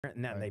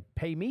Now they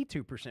pay me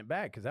 2%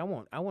 back because I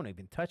won't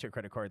even touch a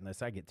credit card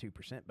unless I get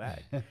 2%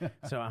 back.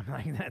 So I'm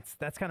like,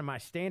 that's kind of my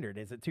standard.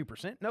 Is it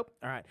 2%? Nope.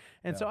 All right.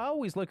 And so I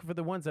always look for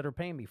the ones that are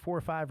paying me 4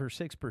 or 5 or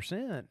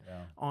 6%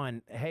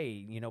 on, hey,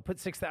 you know, put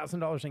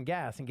 $6,000 in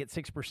gas and get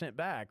 6%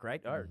 back,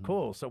 right? All right,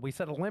 cool. So we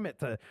set a limit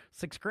to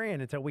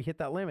 $6,000 until we hit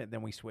that limit,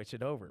 then we switch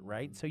it over,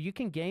 right? So you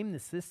can game the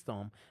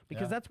system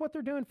because that's what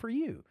they're doing for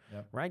you,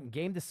 right? And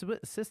game the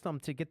system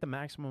to get the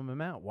maximum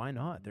amount. Why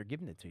not? They're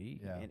giving it to you,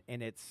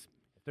 and it's.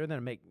 They're going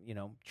to make, you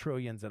know,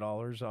 trillions of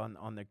dollars on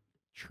the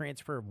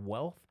transfer of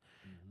wealth.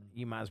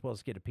 You might as well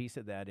just get a piece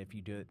of that if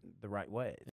you do it the right way.